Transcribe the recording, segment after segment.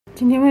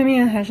今天外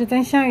面还是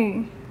在下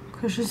雨，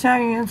可是下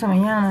雨又怎么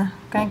样呢？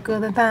该割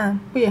的蛋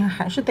不也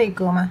还是得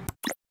割吗？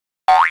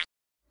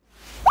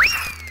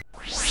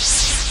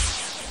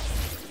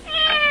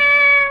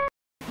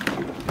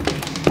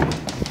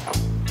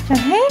小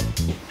黑，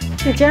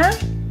姐姐，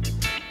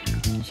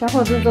小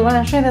伙子昨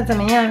晚睡得怎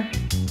么样？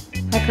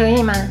还可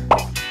以吗？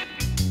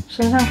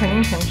身上肯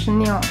定全是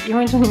尿，因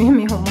为这里面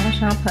没有猫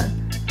砂盆，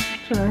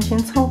只能先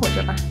凑合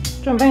着吧。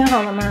准备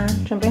好了吗？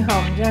准备好，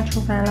我们就要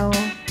出发喽，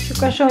去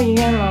怪兽医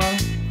院喽。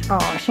哦，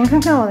先看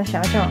看我的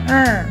小九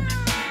啊，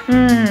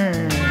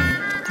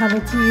他的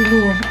记忆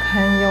力也是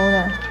堪忧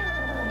的，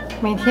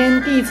每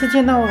天第一次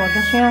见到我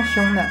都是要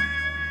凶的，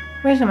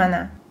为什么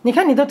呢？你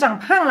看你都长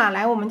胖了，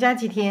来我们家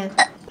几天，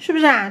是不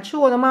是啊？吃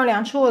我的猫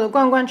粮，吃我的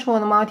罐罐，吃我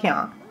的猫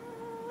条，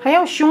还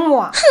要凶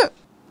我。哼！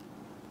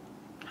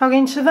好，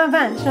给你吃饭，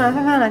吃完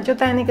饭了就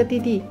带那个弟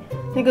弟、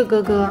那个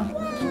哥哥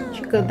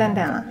去割蛋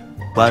蛋了。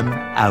1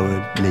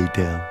 hour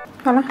later。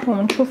好了，我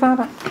们出发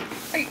吧。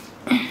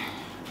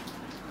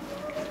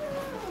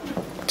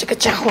这个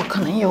家伙可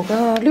能有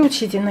个6、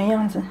7斤的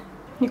样子。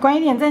你乖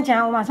一点在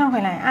家，我马上回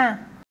来啊。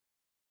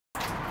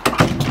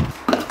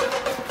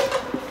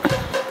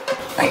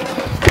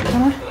好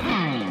了。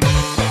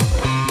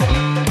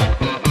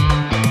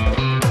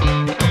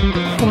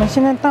我们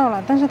现在到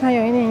了，但是他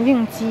有一点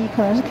应激，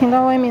可能是听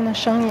到外面的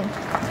声音，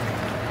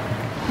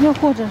又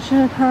或者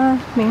是他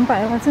明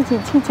白了自己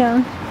即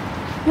将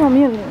要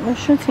面临的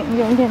事情，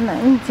有一点难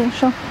以接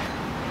受。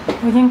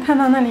我已经看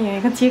到那里有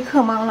一个接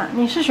客猫了，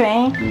你是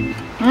谁？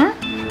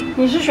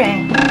你是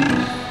谁？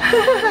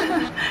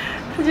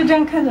他就这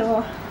样看着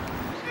我，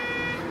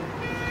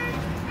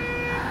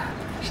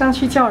上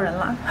去叫人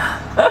了。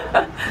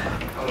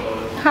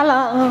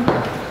Hello，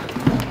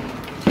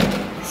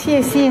 谢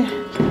谢。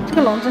这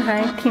个笼子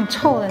还挺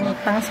臭的，你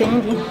当心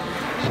一点。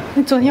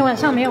你昨天晚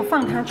上没有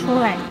放它出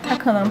来，它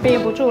可能憋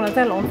不住了，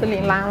在笼子里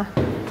拉了。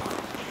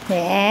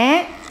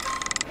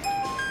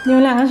你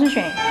们两个是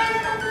谁？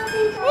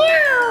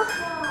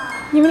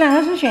你们两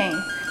个是谁？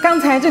刚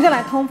才这个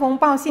来通风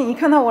报信，一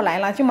看到我来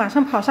了，就马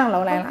上跑上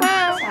楼来了。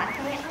小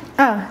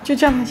黑啊，就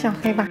叫他小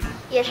黑吧。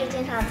也是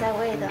经常在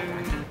喂的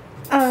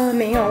吗？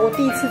没有，我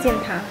第一次见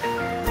他。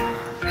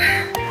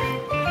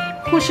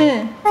护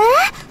士，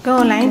给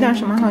我来一点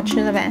什么好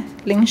吃的呗？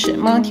零食、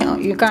猫条、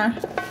鱼干。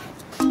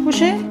护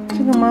士，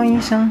这个猫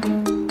医生，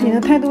你的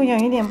态度有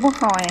一点不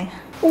好哎。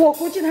我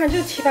估计他就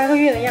7、8个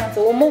月的样子，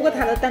我摸过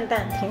他的蛋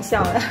蛋，挺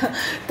小的，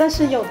但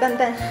是有蛋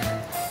蛋。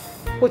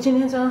我今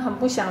天真的很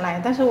不想来，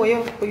但是我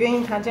又不愿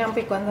意他这样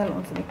被关在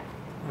笼子里。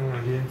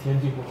今天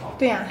天气不好。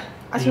对呀，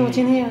而且我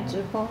今天有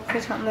直播，非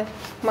常的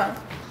忙。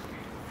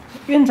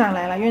院长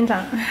来了，院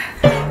长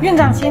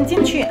先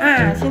进去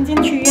啊，先进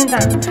去，院长。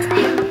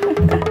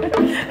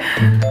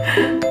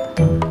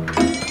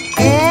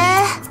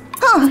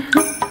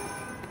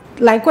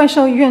来怪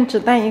兽医院只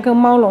带一个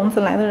猫笼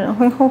子来的人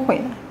会后悔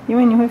的，因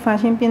为你会发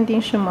现遍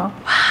地是猫，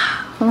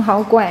很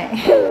好拐。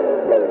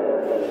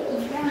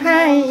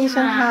嗨，医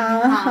生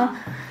好。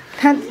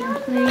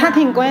他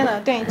挺乖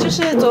的，对，就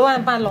是昨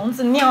晚把笼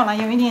子尿了，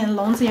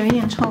笼子有一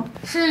点臭。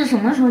是什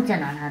么时候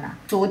捡到他的？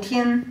昨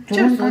天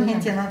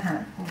捡到他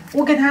的。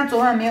我给他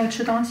昨晚没有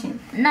吃东西。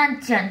那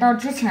捡到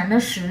之前的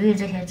食欲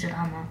这些知道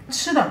吗？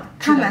吃的，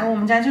他来我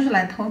们家就是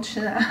来偷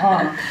吃的。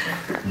哦。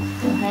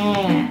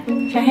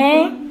小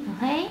黑，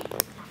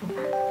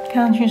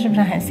看上去是不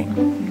是还行？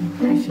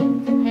还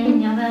行。嘿，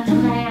你要不要出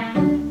来呀？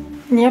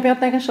你要不要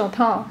戴个手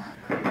套？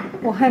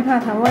我害怕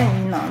他万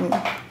一挠你。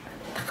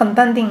很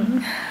淡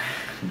定。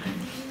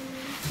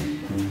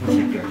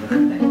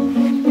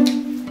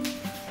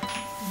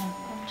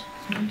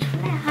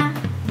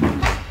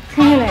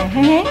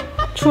嘿，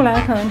出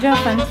来可能就要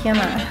翻天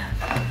了。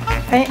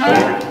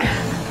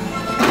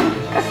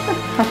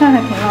好像还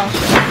挺老实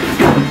的。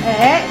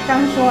刚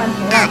说完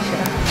挺老实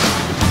的。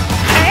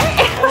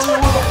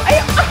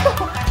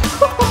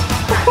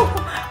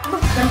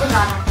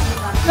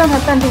让他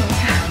淡定一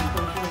下。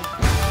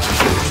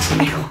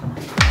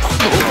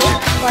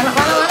完了！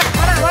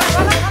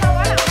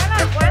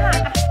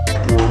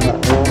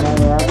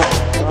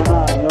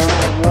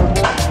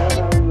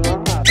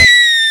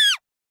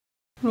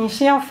你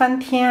是要翻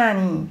天啊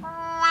你？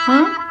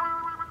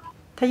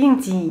他应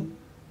激，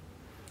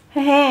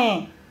嘿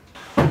嘿。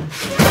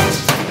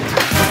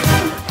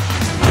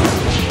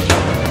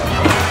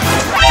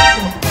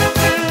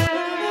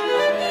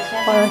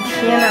我的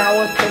天哪，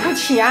我赔不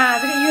起啊！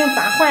这个医院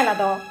砸坏了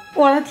都。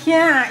我的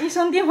天啊，医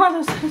生电话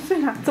都摔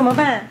碎了，怎么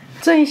办？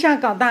这一下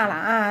搞大了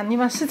啊！你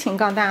把事情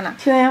搞大了，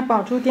现在要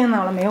保住电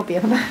脑了，没有别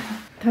的办法。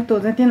他躲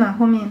在电脑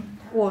后面，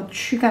我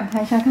驱赶他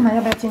一下，看他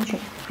要不要进去。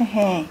嘿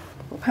嘿，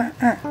不怕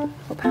啊，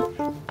不怕。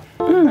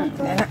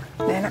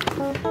来了，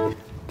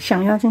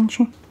想要进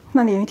去，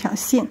那里有一条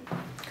线，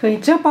可以，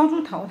只要包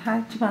住头，他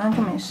基本上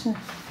就没事。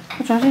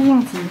他主要是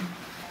应急。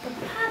不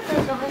怕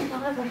的，小黑不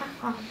怕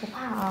啊，不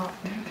怕啊。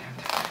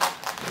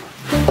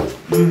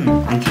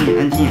安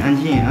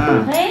静啊。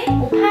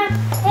不怕，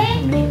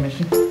没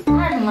事。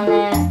怕什么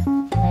嘞？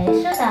没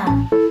事的。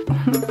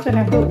这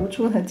两个无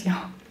助的叫，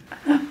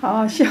好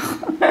好笑。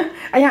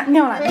哎呀，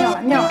尿了，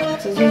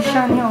直接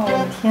吓尿！我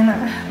的天哪，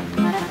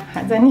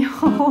还在尿，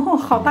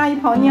好大一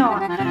泡尿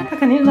啊！他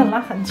肯定忍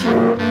了很久。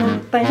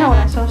等一下我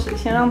来收拾，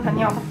先让他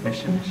尿吧。没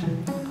事。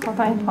好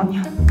大一泡尿，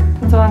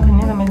他昨晚肯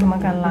定都没怎么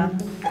敢拉。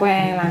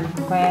乖啦。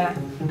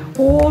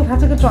哦，他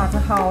这个爪子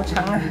好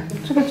长啊，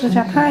这个指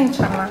甲太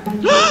长了，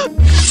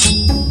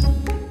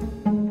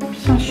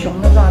像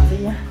熊的爪子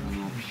一样。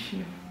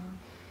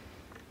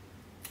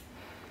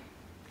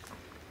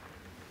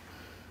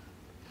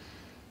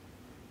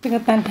这个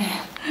蛋蛋，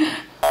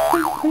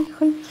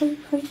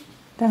嘿，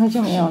待会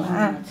就没有了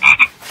啊！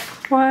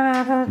哇，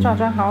它的爪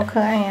爪好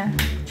可爱呀，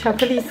巧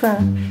克力色，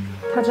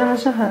它真的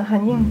是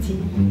很应急，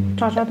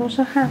爪爪都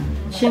是汗。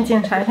先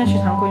检查一下血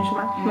常规是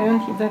吧？没问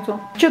题再做，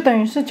就等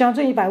于是交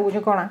这150就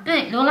够了。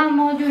对，流浪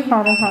猫就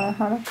好的。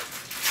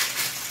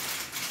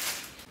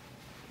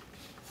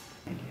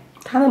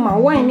它的毛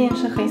外面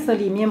是黑色，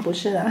里面不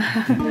是的，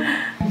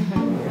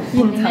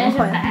隐藏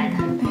款。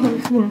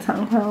隐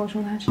藏款，我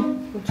说它是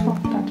不错，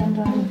打针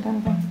很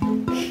淡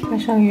定。在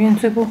上医院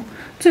最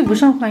不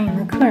受欢迎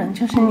的客人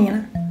就是你了，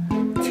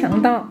强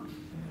盗，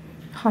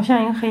好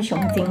像一个黑熊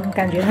精，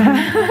感觉他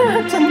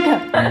真的。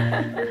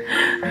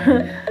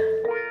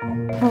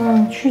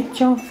去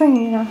交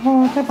费，然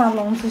后再把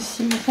笼子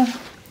洗一下。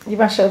你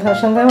把舌头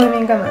伸在外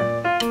面干嘛？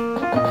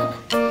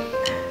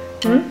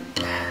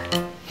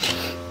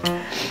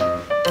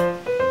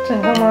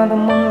整个猫都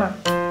懵了。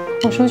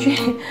我说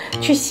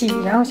去洗，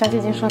然后小姐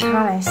姐说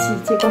她来洗，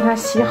结果她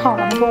洗好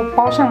了，还给我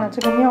包上了这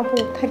个尿布，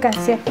太感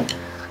谢，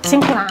辛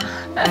苦啦，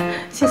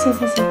谢谢。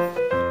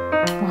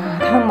哇，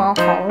它的毛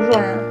好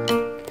软啊，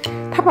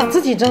它把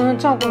自己真的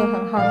照顾得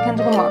很好，你看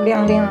这个毛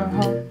亮亮的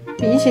哈，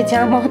比一些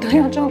家猫都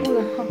要照顾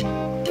得好。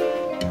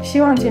希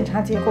望检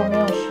查结果没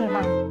有事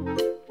吧？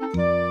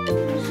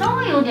稍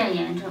微有点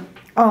炎症。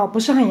哦，不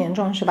是很严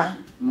重是吧？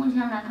目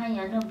前来看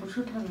炎症不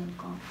是特别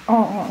高。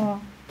哦。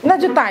那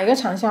就打一个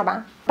长效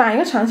吧，打一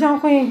个长效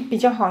会比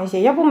较好一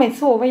些，要不每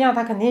次我喂药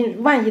它肯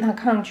定万一它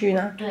抗拒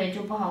呢，对，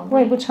就不好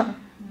喂不成，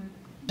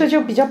这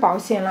就比较保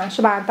险了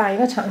是吧？打一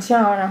个长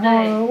效，然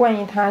后万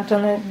一它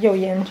真的有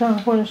炎症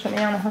或者什么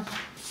样的话，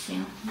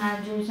行，那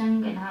就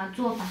先给它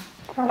做吧。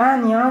好啦，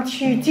你要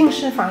去净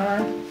视房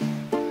了，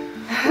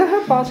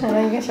包成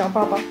了一个小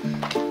包包，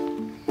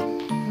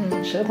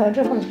舌头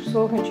这会儿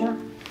缩回去了。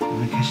我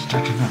们开始扎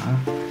针了啊！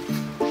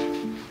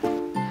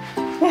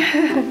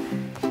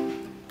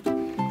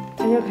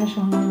这又开始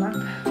懵了，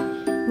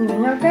你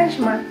们要干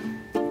什么？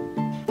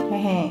嘿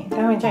嘿，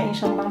待会叫医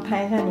生帮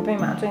拍一下你被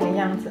麻醉的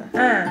样子啊！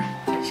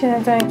现在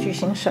在举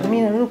行神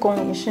秘的入宫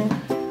仪式，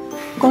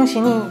恭喜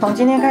你，从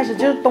今天开始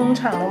就是东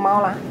厂的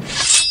猫了。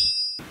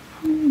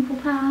不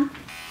怕啊？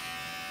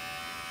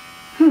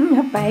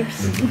白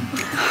皮，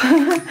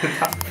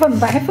粉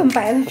白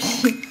的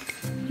皮，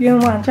冤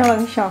枉叫了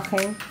个小黑。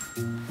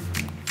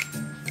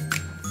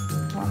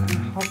哇，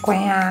好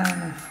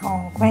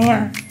乖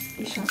呀，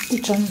一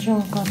针就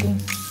搞定。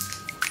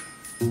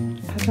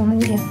它真的一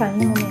点反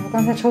应都没有，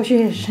刚才抽血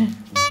也是。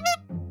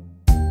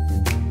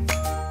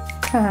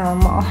看它的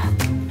毛，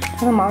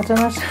它的毛真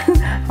的是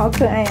好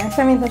可爱呀，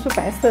下面都是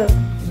白色的。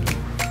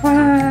哇，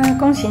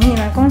恭喜你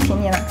了！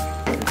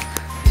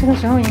这个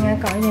时候应该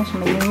搞一点什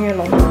么音乐，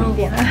隆重一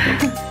点啊。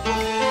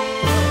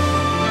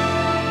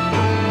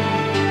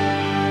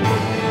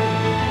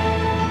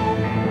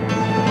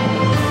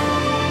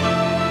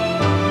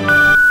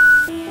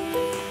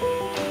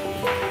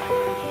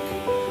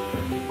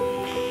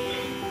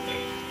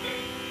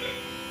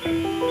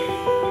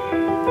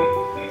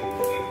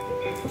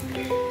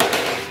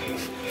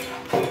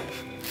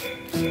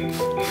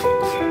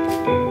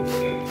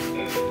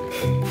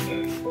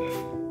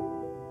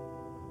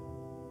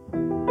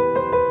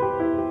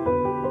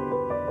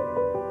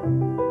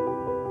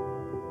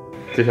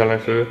接下来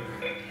是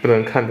不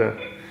能看的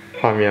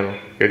画面了，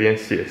有点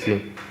血腥。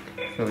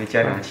各位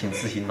家长请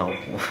自行脑补。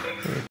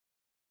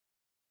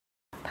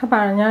他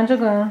把人家这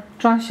个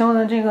装修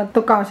的这个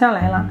都搞下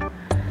来了，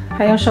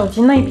还有手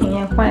机内屏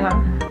也坏了，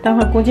待会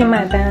儿估计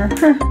买单，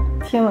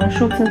天文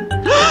数字，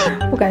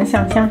不敢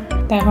想象。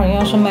待会儿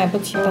要是买不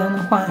起单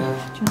的话，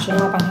就只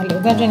好把它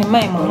留在这里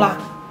卖萌了。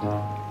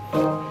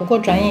不过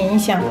转眼一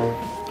想，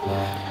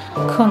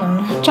可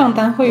能账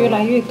单会越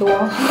来越多，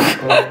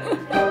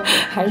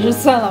还是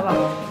算了吧。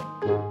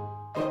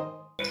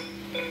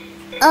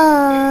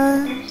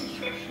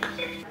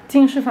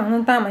净视房的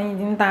大门已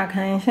经打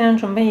开，现在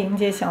准备迎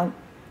接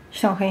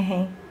小黑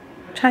黑，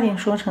差点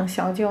说成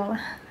小九了。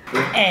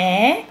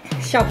哎，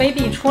小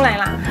baby 出来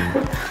啦！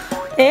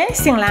哎，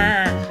醒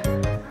啦！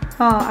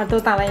哦，耳朵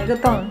打了一个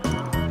洞，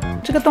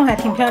这个洞还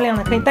挺漂亮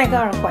的，可以戴个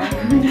耳环。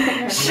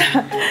是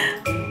啊，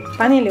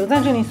把你留在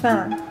这里算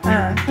了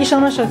啊！医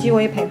生的手机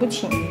我也赔不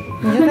起，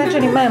你就在这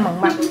里卖萌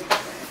吧。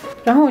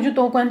然后我就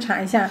多观察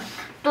一下。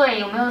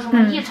对，有没有什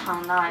么异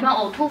常的？什么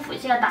呕吐、腹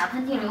泻、打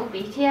喷嚏、流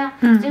鼻涕，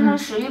精神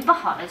食欲不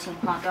好的情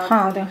况都要。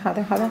好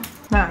的。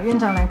那院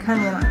长来看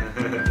你了。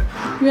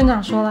院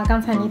长说了，刚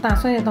才你打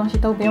碎的东西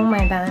都不用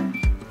买单。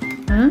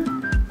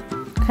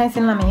开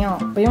心了没有？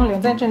不用留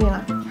在这里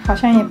了。好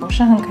像也不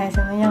是很开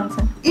心的样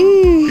子。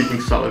毕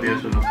竟少了点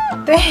什么。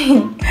对，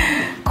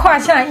胯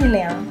下一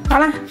凉。好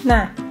了，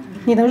那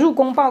你的入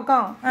宫报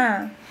告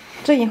啊，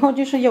这以后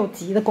就是有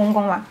级的公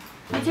公了。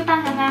回去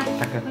吧，涵涵，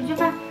回去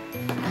吧。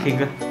黑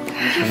哥，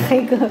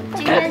黑哥，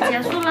今天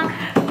结束了。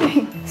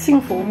对，幸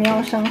福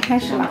喵声开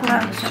始了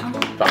啊！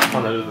打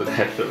胖的日子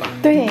开始了。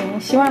对，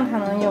希望他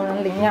能有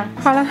人领养。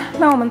好了，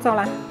那我们走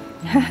了。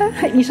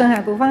医生还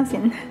不放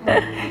心，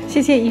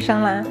谢谢医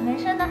生啦。没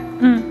事的。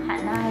海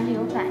南还是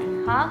有反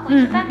应。好，回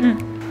去吧。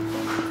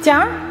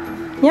脚，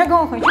你要跟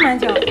我回去买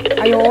酒。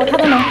哎呦，他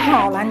都能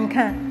跑了，你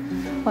看，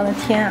我的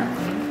天啊！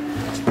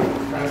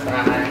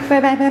拜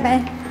拜拜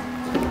拜。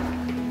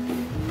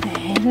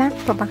来，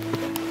宝宝。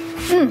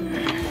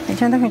等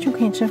下待会就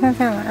可以吃饭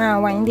了啊，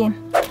晚一点。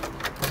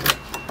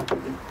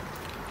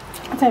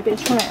再别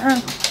出来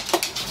啊！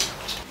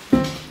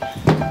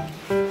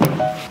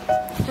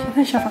先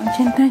在小房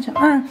间待着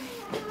啊。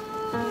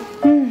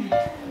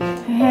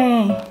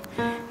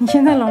你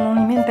先在笼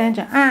里面待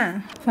着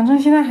啊。反正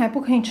现在还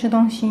不可以吃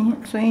东西，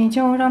所以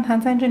就让他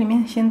在这里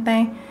面先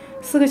待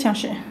4个小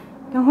时。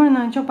等会儿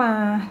呢，就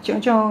把九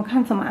九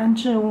看怎么安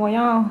置，我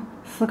要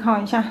思考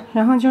一下，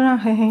然后就让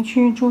黑黑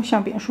去住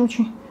小别墅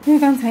去。因为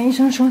刚才医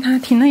生说他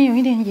体内有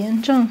一点炎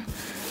症，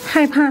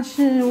害怕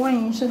是万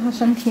一是他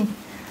身体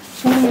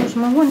所以有什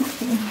么问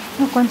题，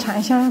要观察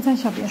一下，在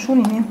小别墅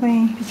里面会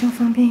比较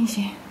方便一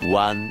些。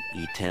One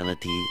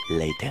eternity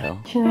later，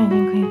 现在已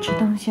经可以吃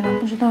东西了，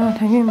不知道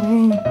他愿不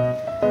愿意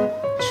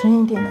吃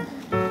一点呢？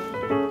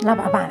辣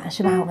巴巴的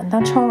是吧？闻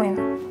到臭味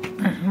了。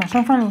马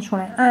上放你出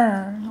来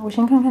啊！我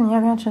先看看你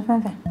要不要吃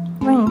饭饭，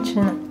万一吃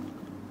呢？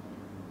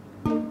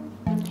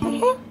嘿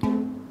嘿，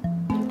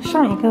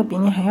上一个比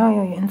你还要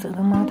有原则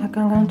的猫，它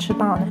刚刚吃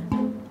饱呢，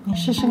你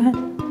试试看，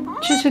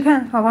吃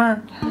看，好吧？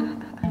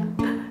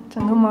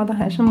整个猫都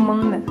还是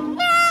懵的。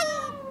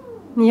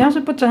你要是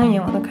不睁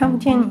眼，我都看不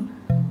见你。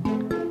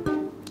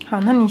好，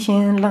那你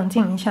先冷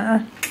静一下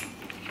啊。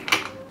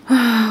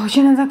我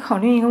现在在考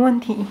虑一个问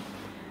题，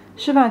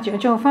是把九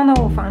九放到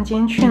我房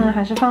间去呢，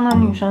还是放到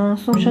女生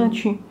宿舍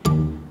去？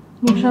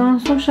女生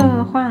宿舍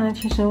的话呢，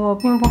其实我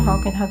并不好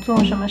给她做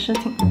什么事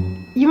情，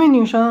因为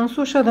女生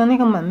宿舍的那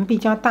个门比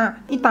较大，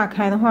一打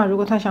开的话，如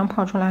果她想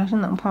跑出来还是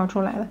能跑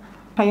出来的。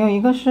还有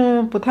一个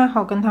是不太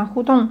好跟她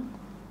互动，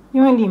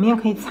因为里面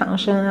可以藏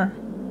身啊。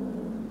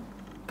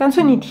干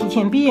脆你提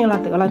前毕业了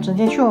得了，直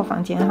接去我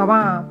房间好不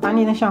好？把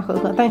你的小盒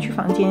盒带去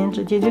房间，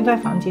直接就在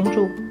房间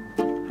住，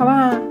好不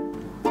好？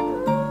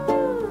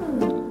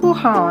不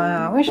好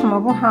啊，为什么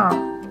不好？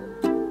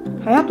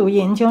还要读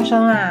研究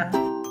生啊？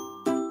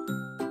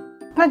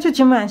那就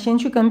今晚先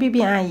去跟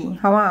BB 阿姨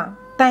好不好？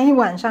待一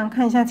晚上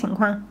看一下情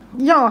况，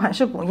要还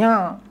是不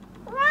要？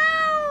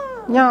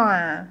要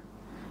啊，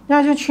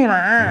要就去了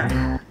啊。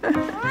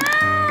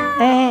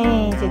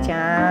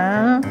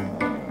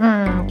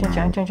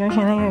九九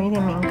现在有一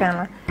点敏感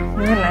了，因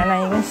为来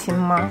了一个新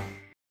猫。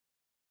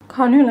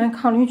考虑来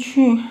考虑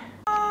去，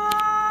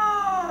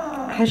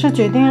还是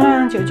决定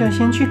让九九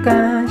先去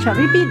跟小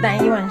BB 待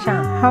一晚上，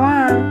好不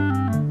好？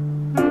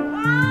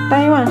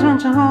待一晚上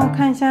之后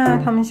看一下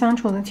他们相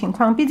处的情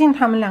况，毕竟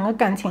他们两个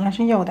感情还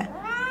是有的。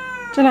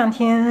这2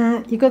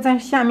天一个在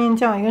下面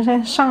叫，一个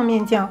在上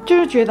面叫，就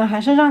是觉得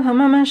还是让他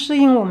慢慢适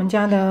应我们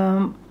家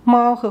的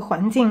猫和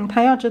环境。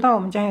他要知道我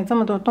们家有这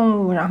么多动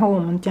物，然后我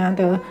们家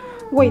的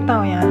味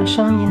道呀、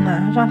声音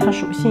啊，让他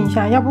熟悉一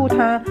下。要不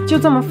他就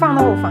这么放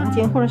到我房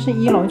间或者是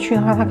1楼去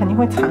的话，他肯定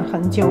会藏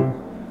很久，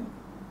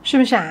是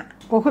不是啊？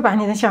我会把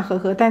你的小盒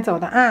盒带走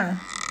的啊，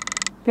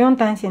不用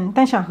担心，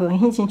带小盒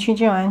一起去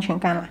就有安全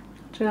感了。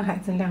这个孩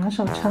子2个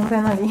手撑在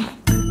那里，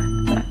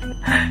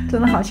真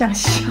的好想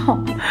笑，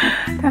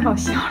太好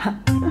笑了。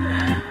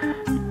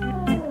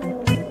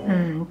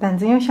胆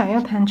子又小又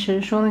贪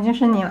吃，说的就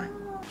是你了。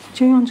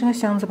就用这个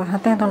箱子把他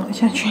带到楼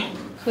下去。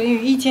何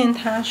宇意见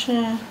他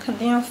是肯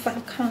定要反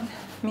抗的，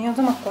没有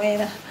这么乖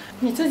的。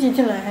你自己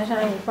进来还是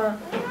阿姨抱？阿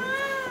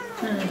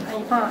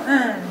姨抱，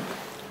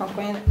好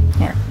乖的。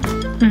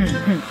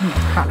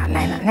好了，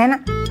来了。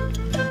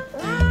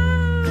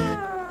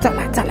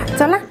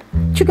走了，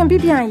去跟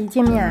BB 阿姨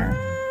见面啊！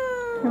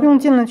用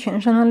尽了全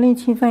身的力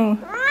气在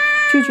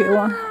拒绝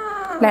我。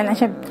来，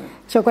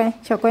小乖，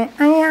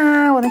哎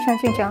呀，我的小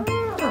舅舅，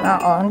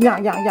要，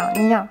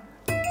你要，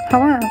好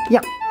不好？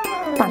要，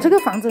把这个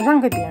房子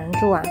让给别人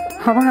住啊，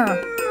好不好？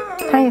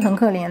他也很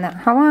可怜的，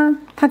好不好？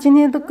他今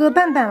天都割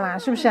蛋蛋了，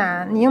是不是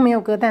啊？你又没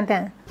有割蛋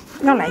蛋，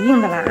要来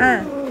硬的啦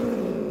啊！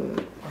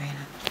乖了，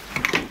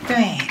对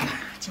吧？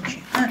进去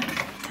啊！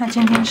他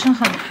今天是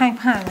很害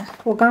怕的，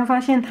我刚发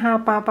现他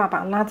把爸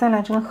爸拉在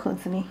了这个盒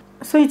子里，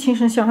所以其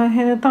实小黑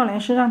黑的到来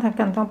是让他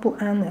感到不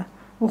安的。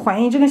我怀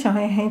疑这个小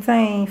黑黑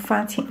在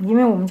发情，因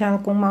为我们家的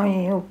公猫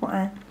也有不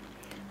安。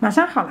马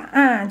上好了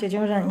啊，姐姐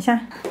忍一下。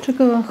这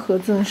个盒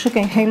子是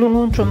给黑露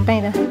露准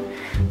备的，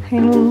黑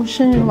露露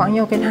是网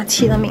友给她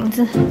起的名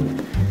字。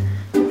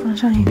放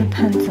上一个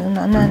毯子，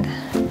暖暖的，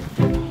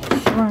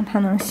希望她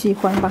能喜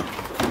欢吧。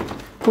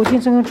估计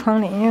这个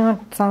窗帘又要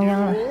遭殃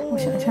了，我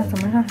想一下怎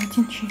么让她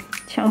进去。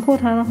强迫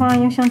她的话，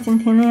要像今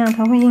天那样，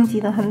她会应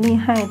激的很厉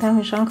害，待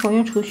会伤口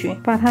又出血。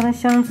把她的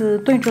箱子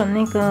对准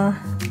那个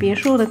别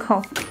墅的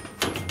口。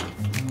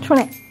出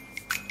来，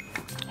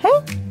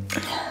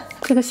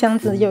这个箱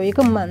子有一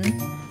个门，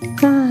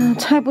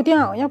拆不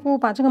掉，要不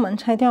把这个门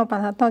拆掉，把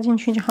它倒进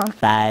去就好了。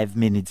5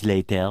 minutes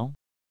later，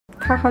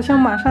 他好像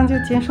马上就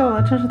接受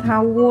了这是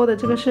他窝的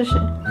这个事实，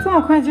这么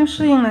快就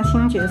适应了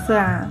新角色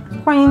啊！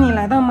欢迎你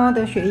来到猫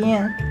的学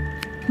院，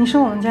你是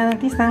我们家的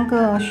第3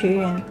个学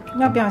员，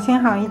要表现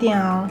好一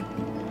点哦。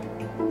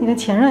你的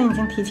前任已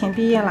经提前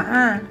毕业了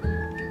啊！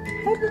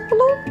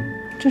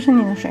这是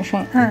你的水水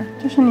啊，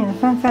这是你的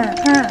饭饭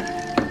啊。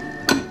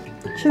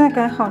现在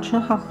该好吃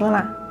好喝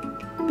了，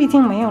毕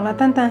竟没有了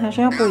蛋蛋还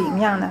是要补营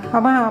养的，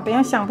好不好？不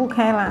要想不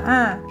开了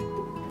啊！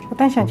我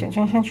带小九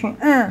九下去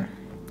啊。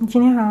你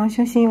今天好好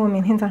休息，我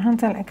明天早上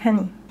再来看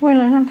你。为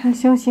了让他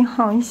休息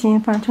好一些，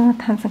把这个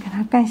毯子给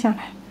他盖下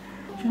来，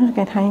就是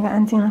给他一个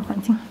安静的环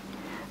境。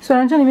虽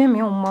然这里面没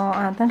有猫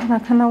啊，但是他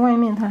看到外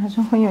面，他还是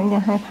会有一点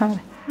害怕的。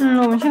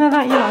我们现在到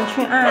1楼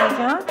去啊，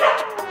行。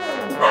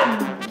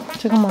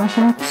这个猫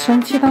现在生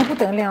气到不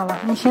得了了，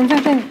你先在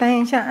这里待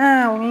一下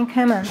啊，我给你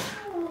开门。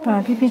把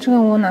屁屁这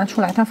个窝拿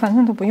出来，它反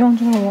正都不用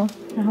这个窝，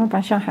然后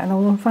把小孩的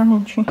窝放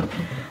进去。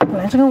本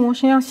来这个窝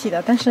是要洗的，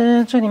但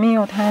是这里面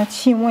有它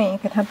气味，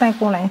给它带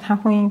过来，它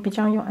会比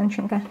较有安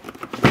全感。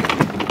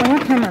我要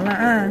开门了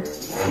啊！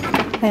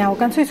哎呀，我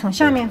干脆从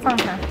下面放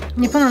它，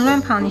你不能乱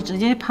跑，你直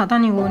接跑到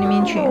你窝里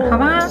面去，好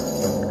吧？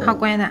好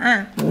乖的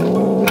啊！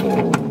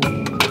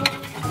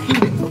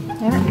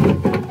来了，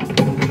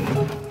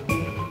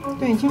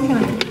对，进去了，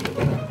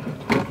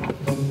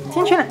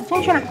进去了，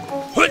进去了。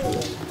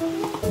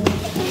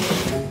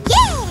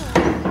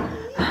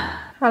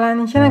好了，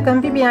你现在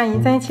跟 BB 阿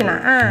姨在一起了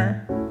啊，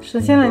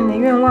实现了你的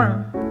愿望，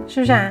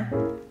是不是啊？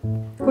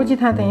估计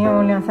她得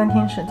有2、3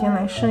天时间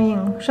来适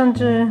应，甚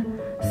至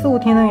4、5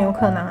天都有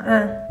可能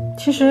啊。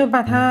其实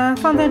把它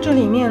放在这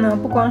里面呢，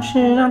不光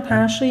是让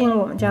它适应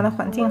我们家的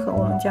环境和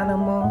我们家的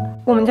猫，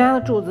我们家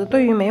的主子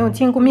对于没有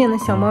见过面的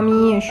小猫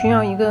咪也需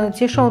要一个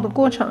接受的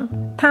过程。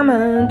他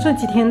们这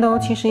几天都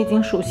其实已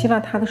经熟悉了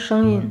它的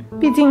声音，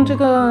毕竟这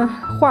个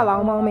话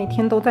痨猫每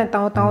天都在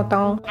叨叨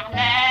叨。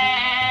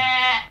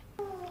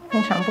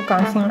非常不高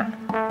兴了，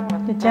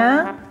姐姐，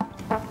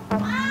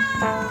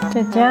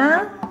姐姐，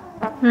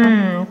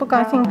不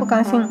高兴，不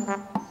高兴。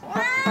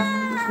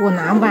我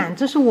拿碗，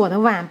这是我的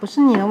碗，不是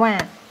你的碗，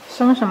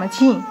生什么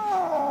气？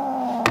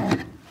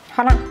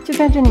好了，就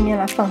在这里面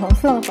了，粉红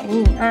色的回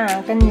忆啊，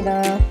跟你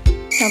的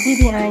小弟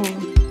弟阿姨，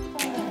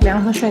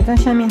凉和水在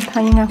下面，他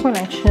应该会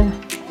来吃的。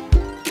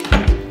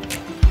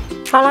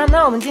好了，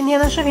那我们今天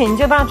的视频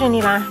就到这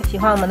里啦，喜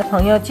欢我们的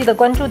朋友记得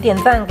关注、点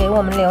赞，给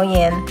我们留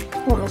言。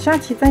我们下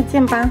期再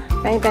见吧，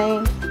拜拜。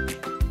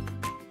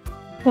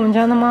我们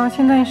家的猫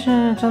现在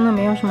是真的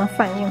没有什么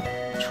反应，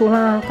除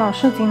了搞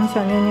事情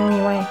小妞妞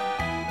以外，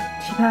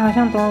其他好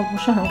像都不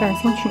是很感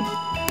兴趣，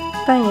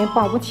但也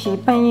保不齐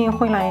半夜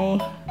会来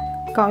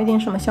搞一点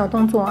什么小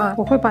动作啊。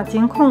我会把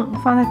监控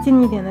放在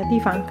近一点的地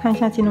方，看一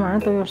下今天晚上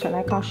都有谁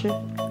来搞事。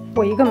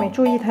我一个没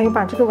注意，他又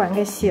把这个碗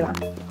给洗了。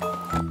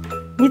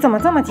你怎么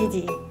这么积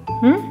极？